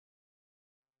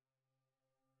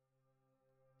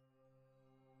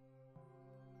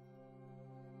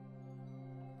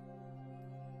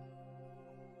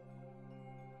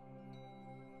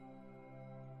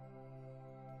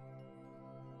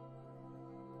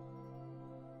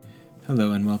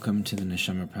Hello and welcome to the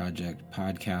Neshama Project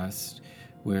podcast,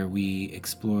 where we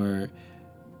explore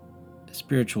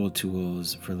spiritual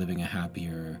tools for living a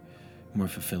happier, more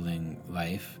fulfilling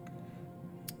life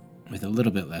with a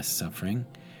little bit less suffering.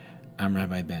 I'm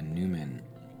Rabbi Ben Newman.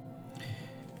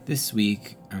 This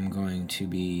week I'm going to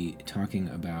be talking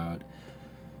about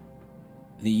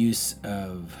the use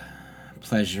of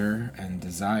pleasure and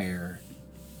desire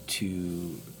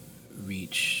to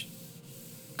reach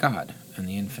God and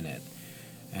the infinite,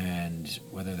 and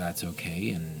whether that's okay,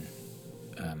 and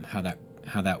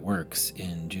how that works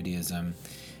in Judaism,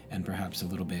 and perhaps a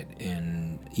little bit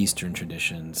in Eastern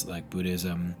traditions like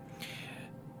Buddhism,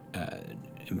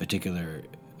 in particular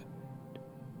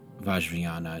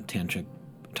Vajrayana,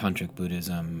 Tantric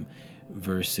Buddhism,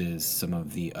 versus some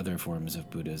of the other forms of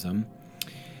Buddhism.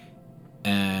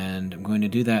 And I'm going to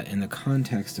do that in the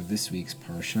context of this week's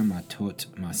Parsha, Matot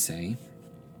Maseh,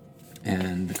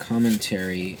 and the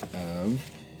commentary of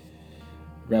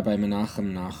Rabbi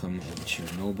Menachem Nachum of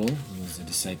Chernobyl, who was a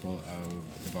disciple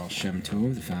of the Baal Shem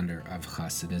Tov, the founder of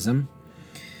Hasidism,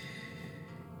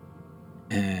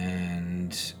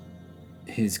 and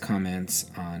his comments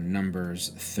on Numbers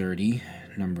 30,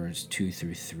 Numbers 2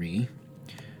 through 3.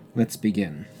 Let's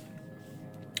begin.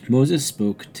 Moses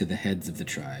spoke to the heads of the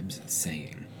tribes,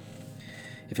 saying,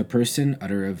 "If a person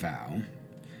utter a vow,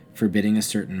 forbidding a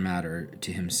certain matter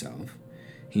to himself,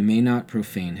 he may not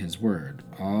profane his word.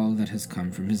 All that has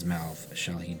come from his mouth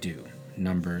shall he do."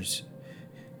 Numbers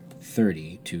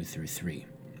 30, 2 through 3.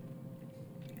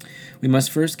 We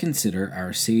must first consider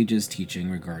our sages' teaching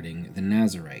regarding the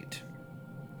Nazirite.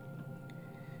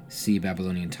 See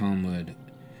Babylonian Talmud,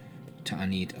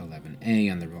 Ta'anit 11a,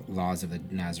 on the laws of the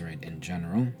Nazirite in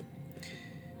general,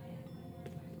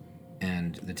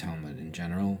 and the Talmud in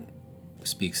general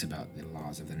speaks about the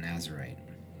laws of the Nazirite.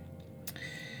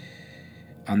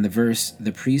 On the verse,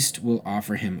 "The priest will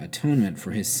offer him atonement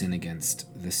for his sin against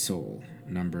the soul,"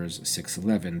 Numbers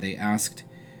 6:11, they asked,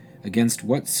 "Against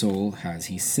what soul has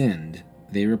he sinned?"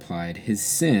 They replied, "His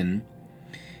sin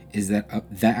is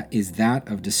that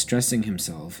of distressing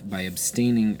himself by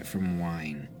abstaining from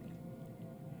wine."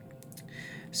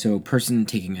 So, a person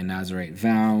taking a Nazirite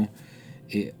vow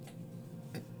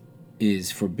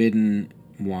is forbidden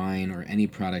wine or any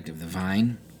product of the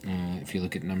vine. If you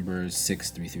look at Numbers 6,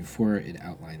 3 through 4, it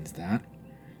outlines that.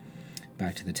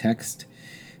 Back to the text.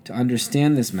 To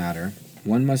understand this matter,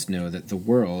 one must know that the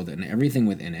world and everything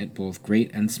within it, both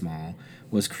great and small,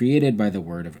 was created by the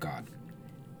word of God.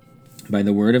 By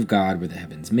the word of God were the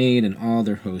heavens made, and all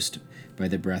their host by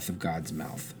the breath of God's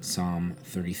mouth. Psalm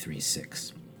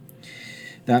 33:6.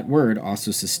 That word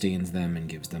also sustains them and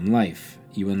gives them life.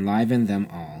 You enliven them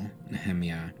all.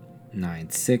 Nehemiah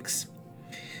 9:6.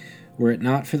 Were it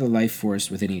not for the life force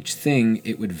within each thing,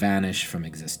 it would vanish from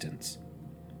existence.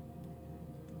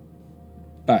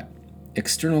 But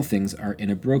external things are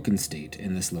in a broken state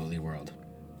in this lowly world,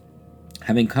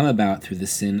 having come about through the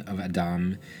sin of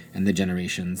Adam and the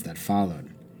generations that followed.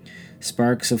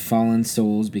 Sparks of fallen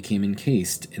souls became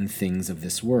encased in things of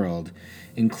this world,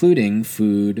 including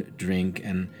food, drink,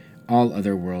 and all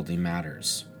other worldly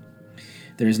matters.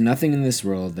 There is nothing in this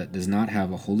world that does not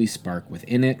have a holy spark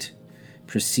within it,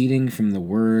 proceeding from the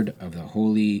word of the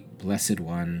Holy Blessed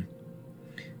One,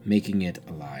 making it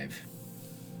alive.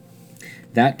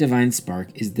 That divine spark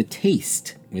is the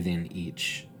taste within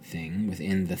each thing,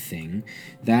 within the thing,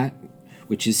 that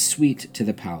which is sweet to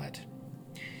the palate.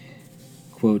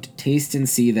 Quote, "Taste and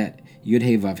see that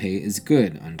Yud-He-Vav-He is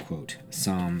good," unquote.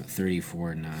 Psalm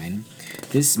 34:9.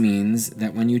 This means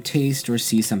that when you taste or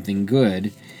see something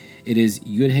good, it is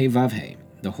Yud-He-Vav-He,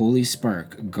 the holy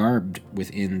spark garbed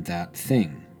within that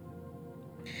thing.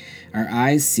 Our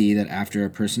eyes see that after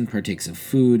a person partakes of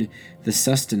food, the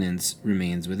sustenance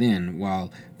remains within,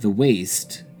 while the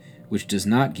waste, which does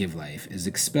not give life, is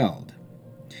expelled.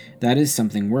 That is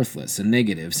something worthless and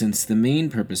negative, since the main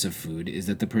purpose of food is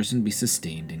that the person be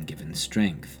sustained and given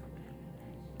strength.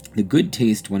 The good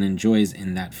taste one enjoys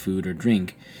in that food or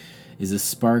drink is a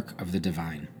spark of the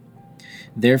divine.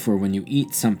 Therefore, when you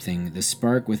eat something, the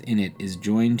spark within it is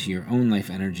joined to your own life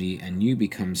energy, and you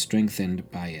become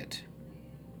strengthened by it.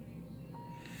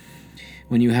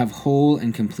 When you have whole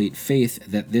and complete faith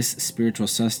that this spiritual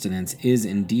sustenance is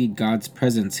indeed God's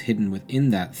presence hidden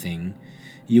within that thing,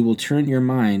 you will turn your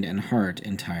mind and heart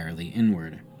entirely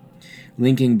inward.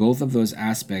 Linking both of those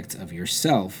aspects of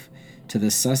yourself to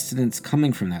the sustenance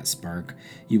coming from that spark,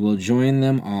 you will join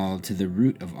them all to the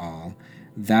root of all,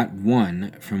 that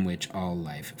one from which all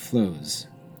life flows.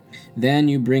 Then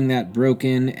you bring that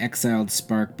broken, exiled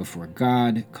spark before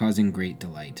God, causing great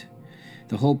delight.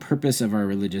 The whole purpose of our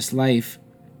religious life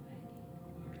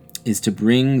is to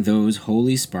bring those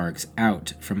holy sparks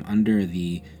out from under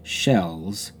the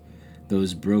shells,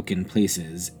 those broken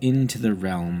places, into the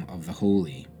realm of the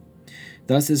holy.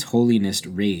 Thus is holiness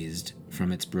raised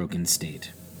from its broken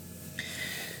state.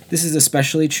 This is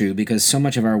especially true because so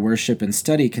much of our worship and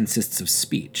study consists of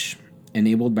speech,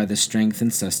 enabled by the strength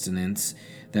and sustenance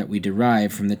that we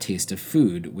derive from the taste of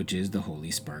food, which is the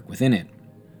holy spark within it.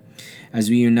 As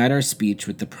we unite our speech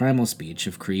with the primal speech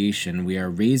of creation, we are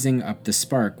raising up the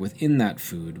spark within that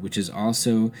food, which is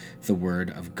also the word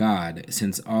of God,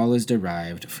 since all is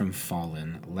derived from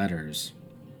fallen letters.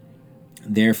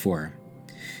 Therefore,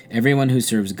 everyone who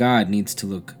serves God needs to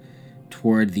look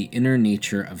toward the inner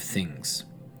nature of things.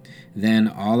 Then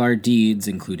all our deeds,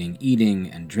 including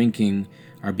eating and drinking,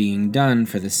 are being done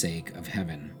for the sake of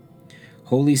heaven.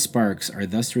 Holy sparks are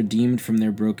thus redeemed from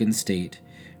their broken state,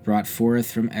 brought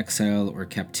forth from exile or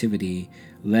captivity,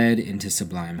 led into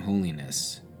sublime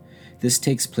holiness. This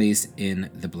takes place in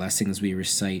the blessings we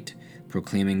recite,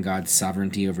 proclaiming God's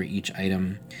sovereignty over each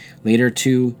item. Later,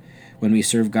 too, when we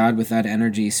serve God with that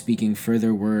energy, speaking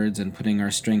further words and putting our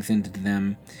strength into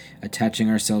them, attaching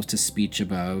ourselves to speech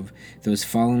above, those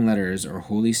fallen letters or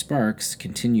holy sparks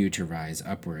continue to rise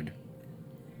upward.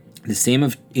 The same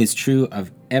is true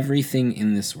of everything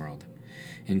in this world,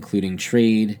 including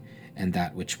trade and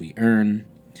that which we earn.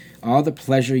 All the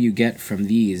pleasure you get from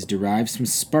these derives from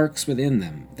sparks within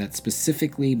them that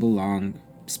specifically belong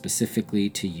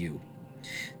to you.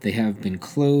 They have been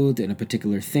clothed in a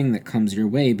particular thing that comes your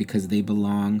way because they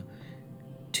belong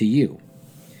to you.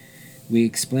 We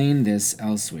explain this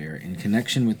elsewhere in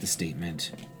connection with the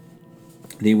statement,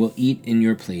 "They will eat in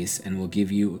your place and will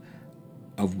give you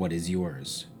of what is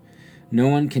yours." No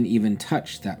one can even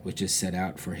touch that which is set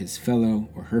out for his fellow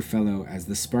or her fellow, as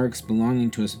the sparks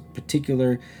belonging to a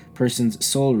particular person's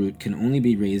soul root can only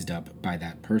be raised up by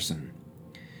that person.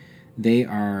 They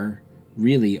are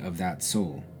really of that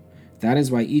soul. That is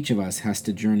why each of us has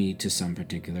to journey to some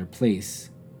particular place.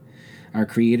 Our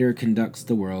Creator conducts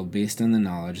the world based on the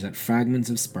knowledge that fragments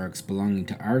of sparks belonging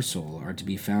to our soul are to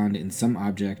be found in some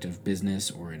object of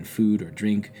business or in food or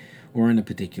drink or in a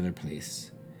particular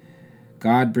place.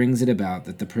 God brings it about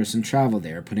that the person travel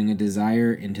there, putting a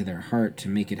desire into their heart to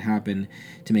make it happen,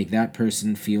 to make that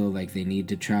person feel like they need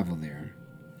to travel there.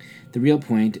 The real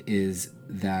point is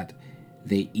that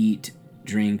they eat,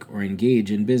 drink, or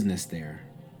engage in business there.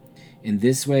 In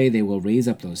this way, they will raise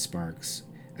up those sparks,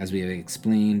 as we have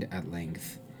explained at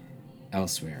length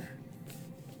elsewhere.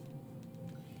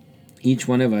 Each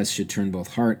one of us should turn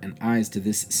both heart and eyes to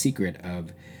this secret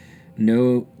of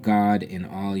know God in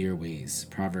all your ways.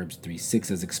 Proverbs 3:6,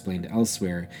 as explained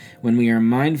elsewhere. When we are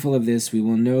mindful of this, we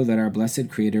will know that our blessed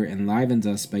Creator enlivens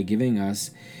us by giving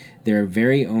us their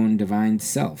very own divine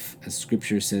self. As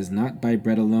Scripture says, not by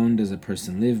bread alone does a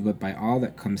person live, but by all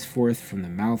that comes forth from the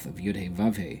mouth of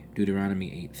Yud-Heh-Vav-Heh.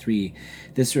 Deuteronomy 8:3.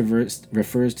 This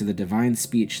refers to the divine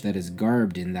speech that is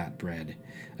garbed in that bread,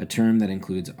 a term that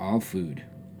includes all food.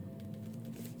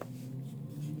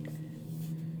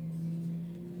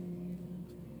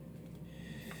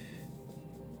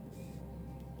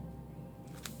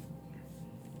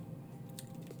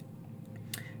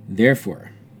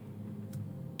 Therefore,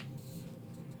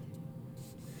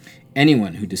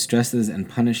 anyone who distresses and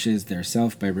punishes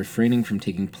theirself by refraining from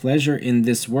taking pleasure in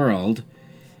this world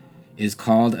is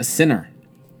called a sinner,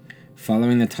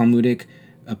 following the Talmudic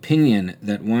opinion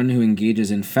that one who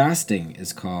engages in fasting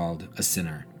is called a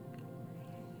sinner.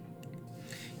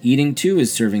 Eating too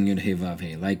is serving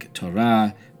Yud-Heh-Vav-Heh, like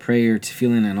Torah, prayer,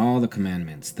 tefillin, and all the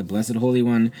commandments. The Blessed Holy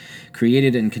One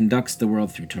created and conducts the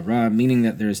world through Torah, meaning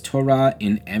that there is Torah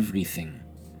in everything.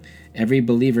 Every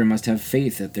believer must have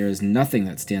faith that there is nothing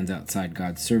that stands outside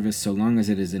God's service so long as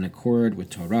it is in accord with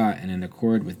Torah and in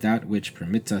accord with that which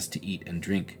permits us to eat and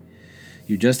drink.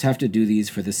 You just have to do these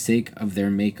for the sake of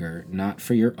their Maker, not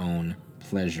for your own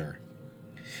pleasure.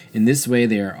 In this way,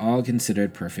 they are all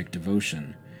considered perfect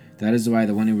devotion. That is why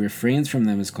the one who refrains from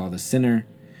them is called a sinner.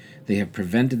 They have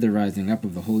prevented the rising up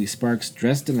of the holy sparks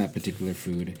dressed in that particular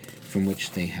food from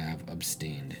which they have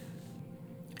abstained.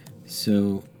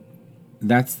 So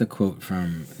that's the quote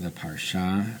from the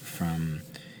Parsha, from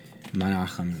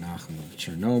Menachem Menachem of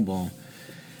Chernobyl.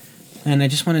 And I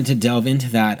just wanted to delve into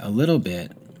that a little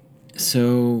bit.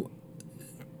 So,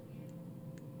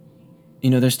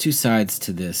 there's two sides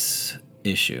to this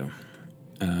issue.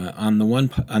 On the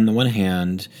one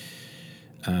hand,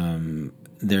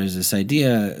 there's this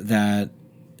idea that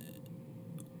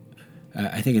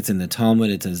I think it's in the Talmud.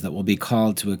 It says that we'll be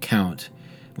called to account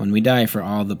when we die for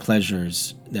all the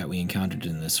pleasures that we encountered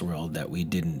in this world that we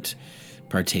didn't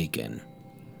partake in.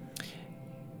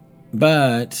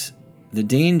 But the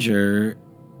danger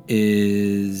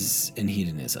is in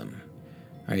hedonism,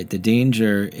 right? The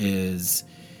danger is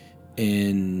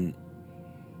in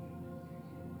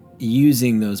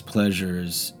using those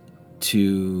pleasures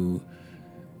to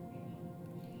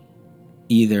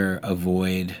either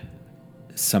avoid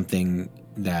something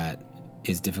that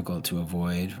is difficult to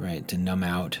avoid, right? To numb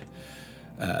out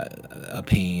a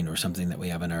pain or something that we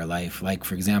have in our life. Like,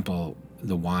 for example,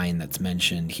 the wine that's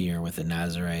mentioned here with the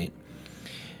Nazarite.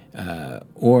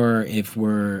 Or if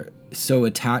we're so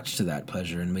attached to that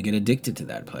pleasure and we get addicted to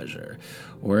that pleasure.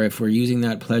 Or if we're using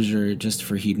that pleasure just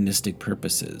for hedonistic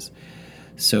purposes.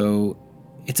 So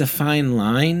it's a fine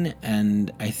line,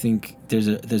 and I think there's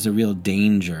a real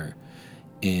danger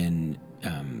in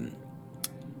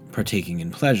partaking in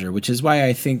pleasure, which is why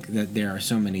I think that there are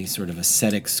so many sort of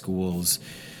ascetic schools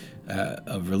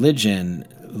of religion,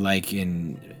 like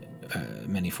in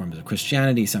many forms of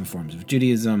Christianity, some forms of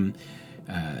Judaism,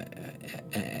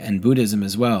 and Buddhism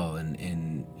as well,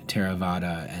 in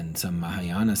Theravada and some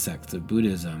Mahayana sects of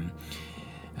Buddhism,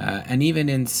 and even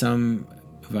in some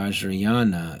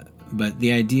Vajrayana. But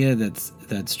the idea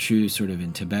that's true sort of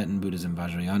in Tibetan Buddhism,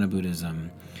 Vajrayana Buddhism,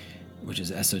 which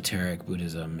is esoteric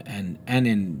Buddhism, and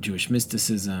in Jewish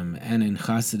mysticism and in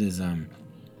Hasidism,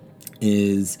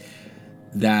 is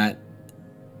that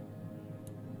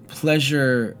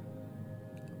pleasure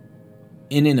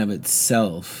in and of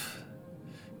itself,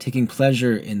 taking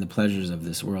pleasure in the pleasures of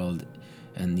this world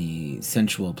and the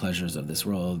sensual pleasures of this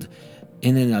world,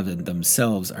 in and of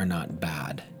themselves are not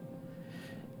bad.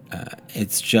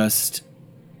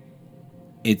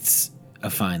 It's a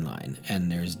fine line,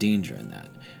 and there's danger in that.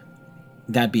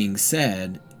 That being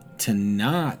said,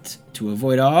 to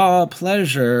avoid all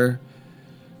pleasure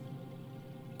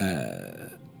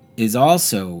is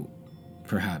also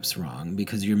perhaps wrong,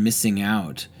 because you're missing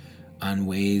out on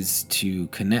ways to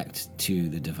connect to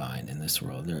the divine in this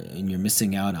world, and you're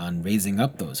missing out on raising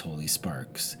up those holy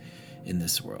sparks in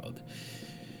this world.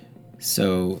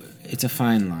 So it's a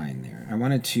fine line there. I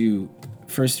wanted to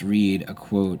first read a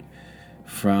quote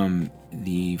from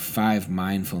the 5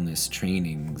 mindfulness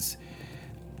trainings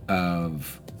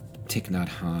of Thich Nhat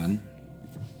Hanh.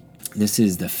 This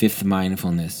is the 5th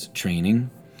mindfulness training,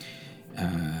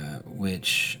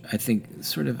 which I think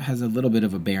sort of has a little bit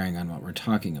of a bearing on what we're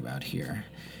talking about here.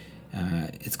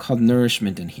 It's called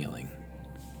Nourishment and Healing.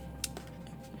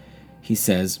 He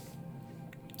says,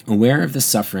 aware of the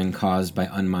suffering caused by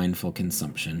unmindful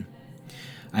consumption,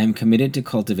 I am committed to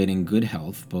cultivating good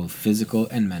health, both physical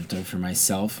and mental, for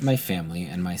myself, my family,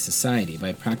 and my society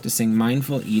by practicing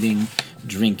mindful eating,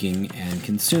 drinking, and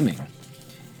consuming.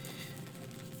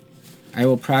 I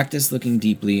will practice looking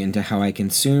deeply into how I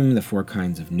consume the 4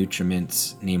 kinds of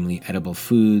nutriments, namely edible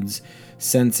foods,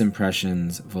 sense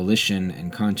impressions, volition,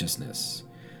 and consciousness.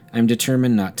 I am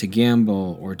determined not to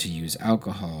gamble or to use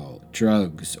alcohol,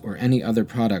 drugs, or any other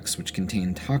products which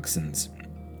contain toxins,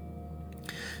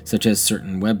 such as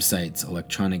certain websites,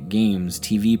 electronic games,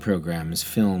 TV programs,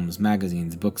 films,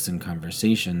 magazines, books, and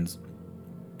conversations.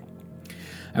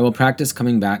 I will practice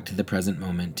coming back to the present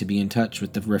moment to be in touch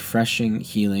with the refreshing,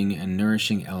 healing, and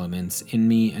nourishing elements in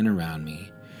me and around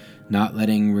me, not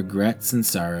letting regrets and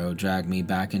sorrow drag me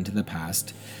back into the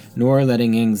past, nor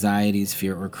letting anxieties,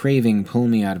 fear, or craving pull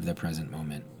me out of the present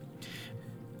moment.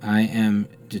 I am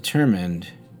determined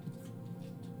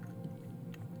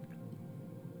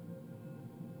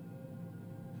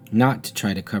not to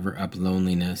try to cover up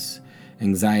loneliness,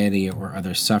 anxiety, or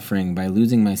other suffering by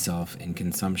losing myself in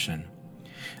consumption.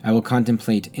 I will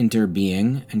contemplate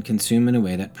interbeing and consume in a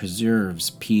way that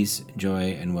preserves peace,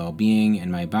 joy, and well-being in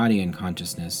my body and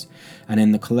consciousness, and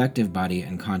in the collective body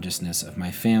and consciousness of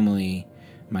my family,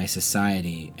 my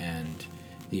society, and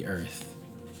the earth.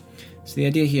 So the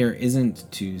idea here isn't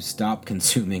to stop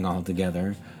consuming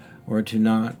altogether or to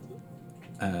not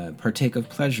partake of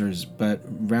pleasures, but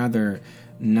rather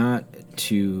not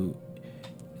to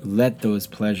let those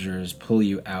pleasures pull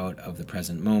you out of the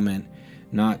present moment,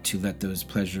 not to let those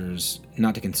pleasures,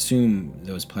 not to consume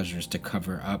those pleasures to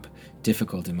cover up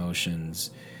difficult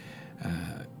emotions,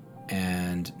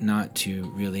 and not to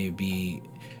really be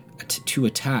too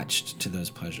attached to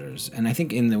those pleasures. And I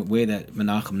think in the way that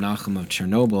Menachem Nachum of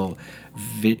Chernobyl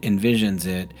envisions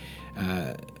it,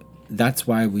 that's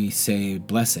why we say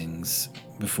blessings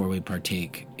before we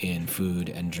partake in food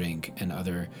and drink and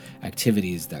other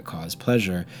activities that cause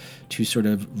pleasure, to sort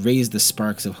of raise the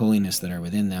sparks of holiness that are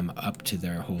within them up to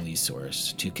their holy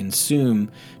source, to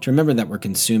remember that we're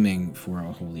consuming for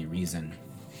a holy reason.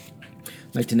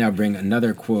 I'd like to now bring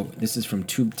another quote. This is from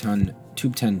Thubten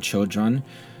Chodron,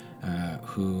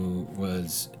 who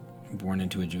was born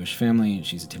into a Jewish family.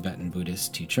 She's a Tibetan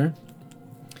Buddhist teacher.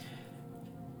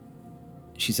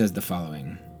 she says the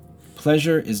following: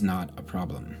 pleasure is not a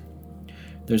problem.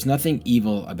 There's nothing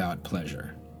evil about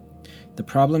pleasure. The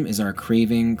problem is our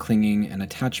craving, clinging, and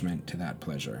attachment to that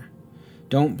pleasure.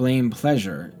 Don't blame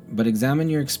pleasure, but examine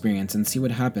your experience and see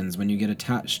what happens when you get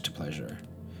attached to pleasure.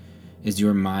 Is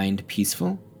your mind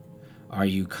peaceful? Are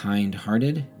you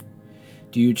kind-hearted?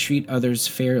 Do you treat others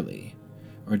fairly?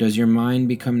 Or does your mind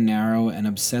become narrow and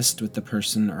obsessed with the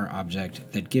person or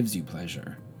object that gives you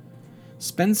pleasure?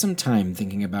 Spend some time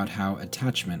thinking about how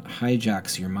attachment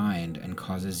hijacks your mind and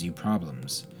causes you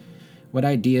problems. What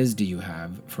ideas do you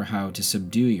have for how to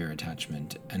subdue your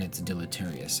attachment and its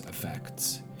deleterious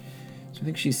effects? So I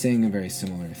think she's saying a very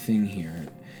similar thing here,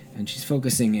 and she's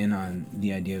focusing in on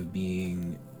the idea of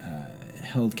being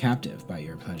held captive by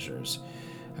your pleasures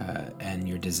and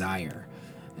your desire,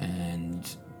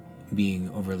 and being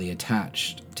overly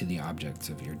attached to the objects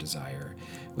of your desire,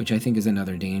 which I think is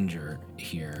another danger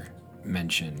here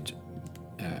mentioned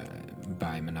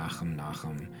by Menachem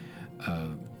Nahum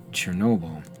of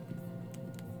Chernobyl.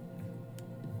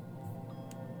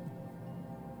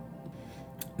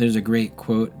 There's a great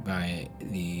quote by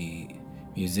the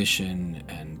musician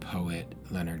and poet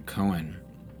Leonard Cohen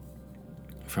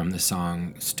from the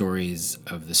song Stories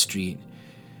of the Street.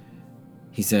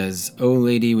 He says, "O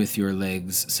lady with your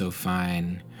legs so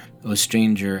fine, O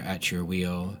stranger at your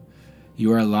wheel,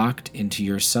 you are locked into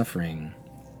your suffering,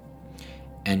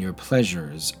 and your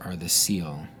pleasures are the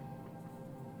seal."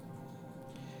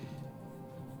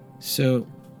 So,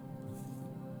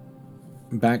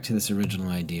 back to this original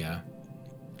idea.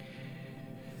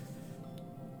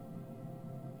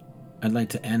 I'd like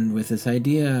to end with this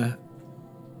idea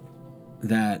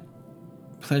that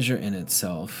pleasure in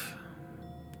itself,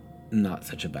 not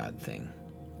such a bad thing,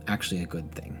 actually a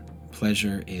good thing.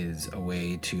 Pleasure is a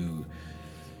way to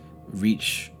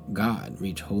reach God,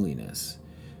 reach holiness,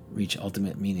 reach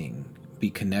ultimate meaning, be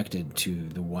connected to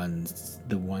the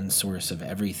one source of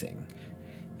everything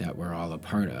that we're all a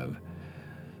part of.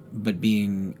 But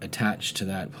being attached to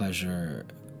that pleasure,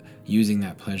 using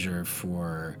that pleasure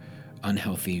for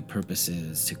unhealthy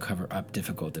purposes to cover up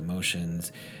difficult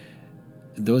emotions,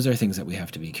 those are things that we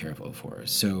have to be careful for.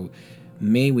 So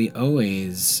may we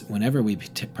always, whenever we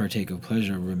partake of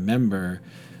pleasure, remember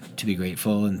to be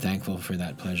grateful and thankful for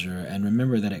that pleasure, and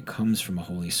remember that it comes from a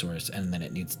holy source and that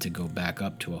it needs to go back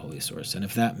up to a holy source. And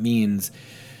if that means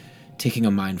taking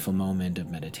a mindful moment of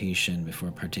meditation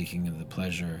before partaking of the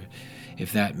pleasure,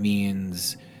 if that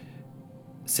means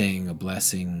saying a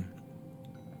blessing,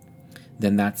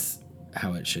 then that's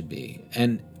how it should be.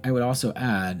 And I would also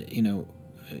add,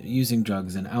 using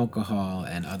drugs and alcohol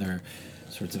and other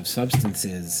sorts of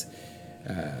substances,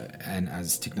 and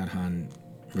as Thich Nhat Hanh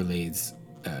relates,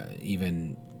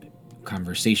 even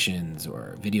conversations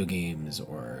or video games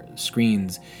or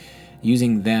screens,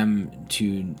 using them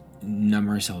to numb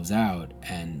ourselves out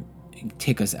and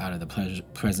take us out of the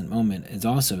present moment is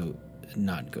also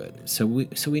not good. So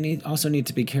we need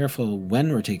to be careful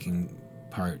when we're taking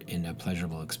part in a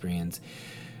pleasurable experience,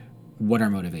 what our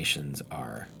motivations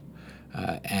are,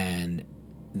 and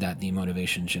that the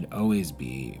motivation should always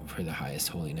be for the highest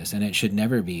holiness, and it should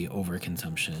never be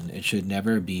overconsumption. It should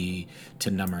never be to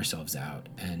numb ourselves out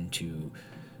and to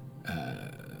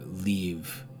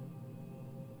leave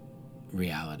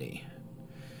reality.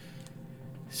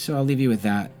 So I'll leave you with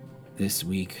that this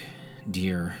week,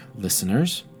 dear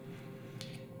listeners.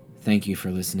 Thank you for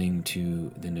listening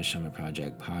to the Neshama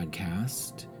Project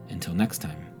podcast. Until next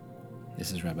time,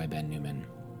 this is Rabbi Ben Newman.